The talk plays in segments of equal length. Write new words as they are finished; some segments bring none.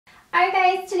Alright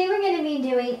guys, today we're going to be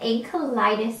doing a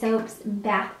KALEIDOSOAPS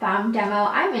bath bomb demo.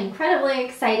 I'm incredibly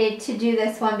excited to do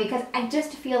this one because I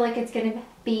just feel like it's going to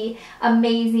be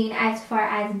amazing as far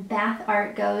as bath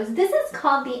art goes. This is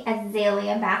called the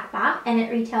AZALEA bath bomb and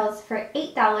it retails for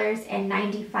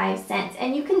 $8.95.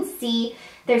 And you can see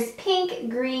there's pink,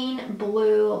 green,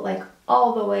 blue, like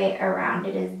all the way around.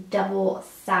 It is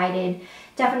double-sided.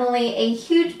 Definitely a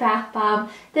huge bath bomb.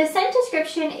 The scent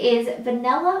description is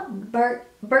vanilla,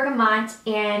 bergamot,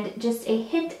 and just a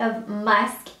hint of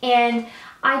musk. And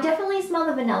I definitely smell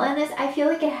the vanilla in this. I feel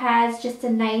like it has just a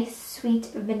nice sweet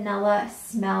vanilla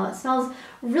smell. It smells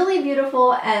really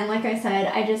beautiful, and like I said,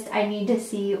 I need to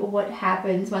see what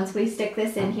happens once we stick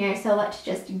this in here. So let's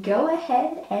just go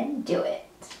ahead and do it.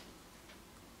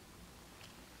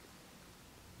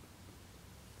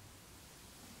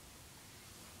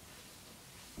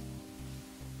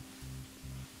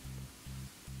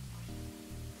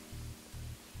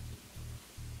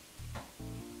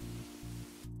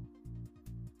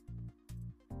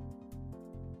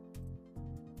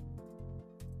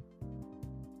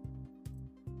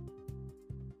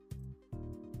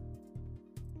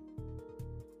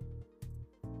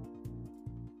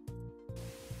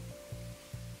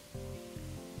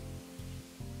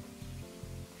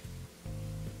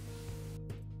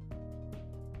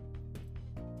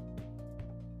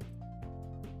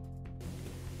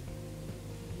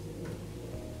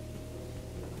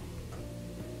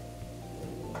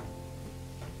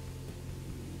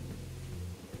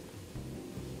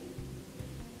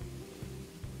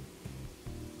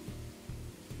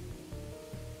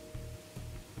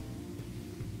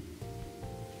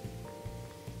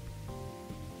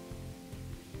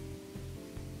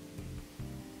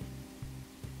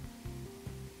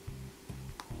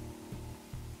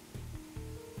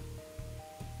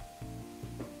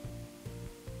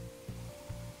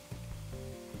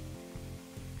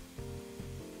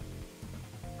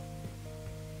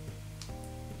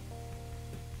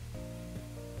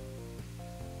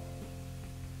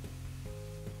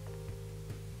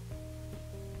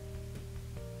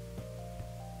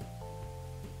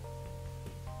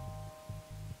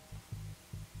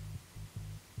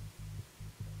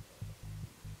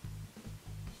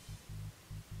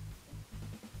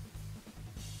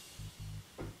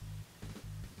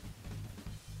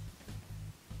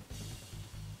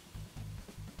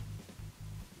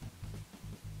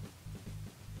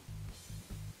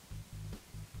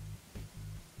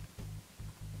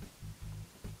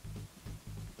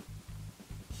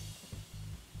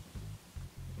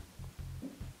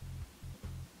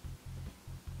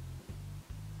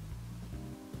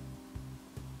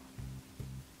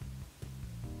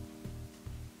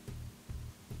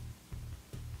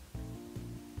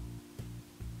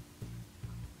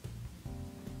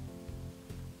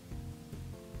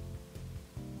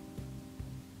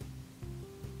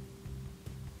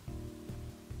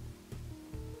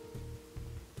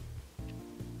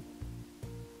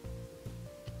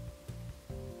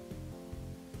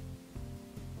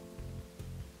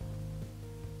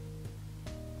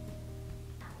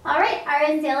 Alright, our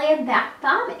AZALEA bath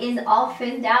bomb is all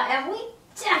fizzed out and we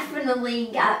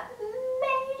definitely got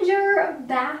major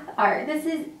bath art. This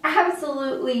is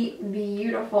absolutely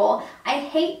beautiful. I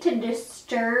hate to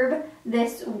disturb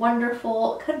this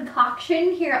wonderful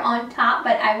concoction here on top,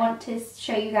 but I want to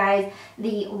show you guys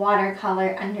the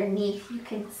watercolor underneath. You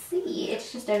can see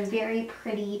it's just a very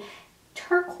pretty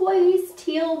turquoise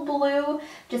teal blue,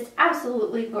 just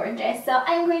absolutely gorgeous. So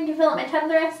I'm going to fill up my tub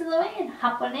the rest of the way and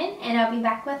hop on in, and I'll be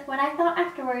back with what I thought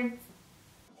afterwards.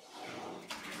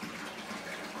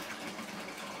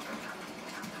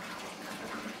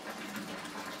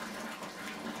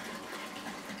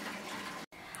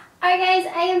 Alright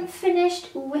guys, I am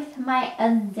finished with my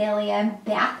AZALEA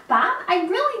bath bomb. I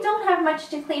really don't have much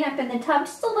to clean up in the tub,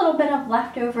 just a little bit of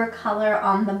leftover color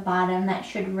on the bottom that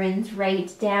should rinse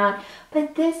right down.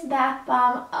 But this bath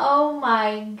bomb, oh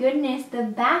my goodness, the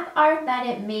bath art that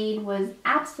it made was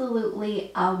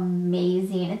absolutely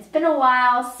amazing. It's been a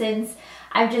while since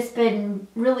I've just been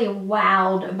really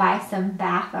wowed by some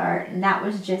bath art, and that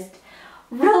was just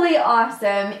really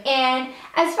awesome. And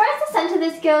as far as the scent of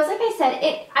this goes, like I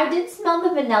said, I did smell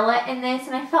the vanilla in this,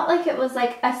 and I felt like it was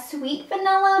like a sweet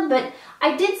vanilla, but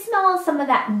I did smell some of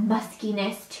that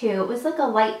muskiness too. It was like a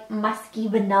light musky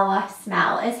vanilla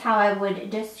smell is how I would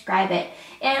describe it.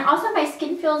 And also my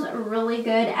skin feels really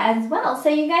good as well. So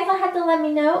you guys will have to let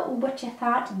me know what you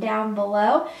thought down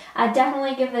below.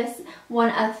 Definitely give this one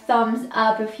a thumbs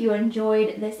up if you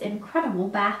enjoyed this incredible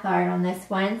bath art on this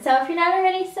one. So if you're not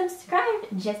already subscribed,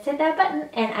 just hit that button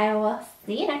and I will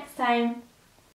see you next time.